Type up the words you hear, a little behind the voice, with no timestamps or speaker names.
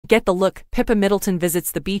Get the look. Pippa Middleton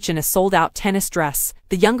visits the beach in a sold-out tennis dress.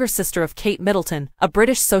 The younger sister of Kate Middleton, a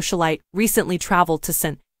British socialite, recently traveled to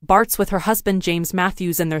St. Bart's with her husband James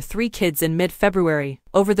Matthews and their 3 kids in mid-February.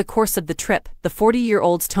 Over the course of the trip, the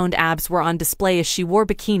 40-year-old's toned abs were on display as she wore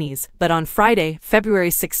bikinis, but on Friday, February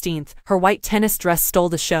 16th, her white tennis dress stole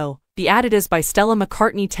the show. The Adidas by Stella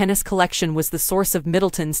McCartney tennis collection was the source of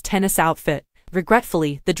Middleton's tennis outfit.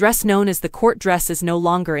 Regretfully, the dress known as the court dress is no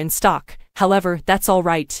longer in stock. However, that's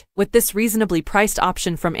alright. With this reasonably priced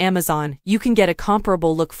option from Amazon, you can get a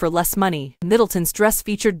comparable look for less money. Middleton's dress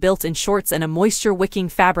featured built-in shorts and a moisture-wicking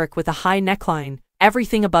fabric with a high neckline.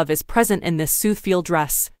 Everything above is present in this Soothfeel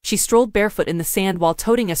dress. She strolled barefoot in the sand while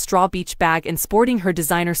toting a straw beach bag and sporting her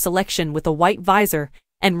designer selection with a white visor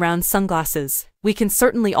and round sunglasses. We can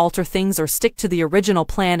certainly alter things or stick to the original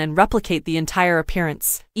plan and replicate the entire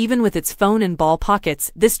appearance. Even with its phone and ball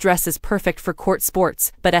pockets, this dress is perfect for court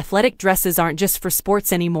sports, but athletic dresses aren't just for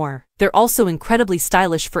sports anymore. They're also incredibly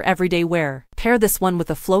stylish for everyday wear. Pair this one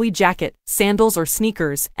with a flowy jacket, sandals or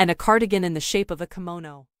sneakers, and a cardigan in the shape of a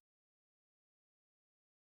kimono.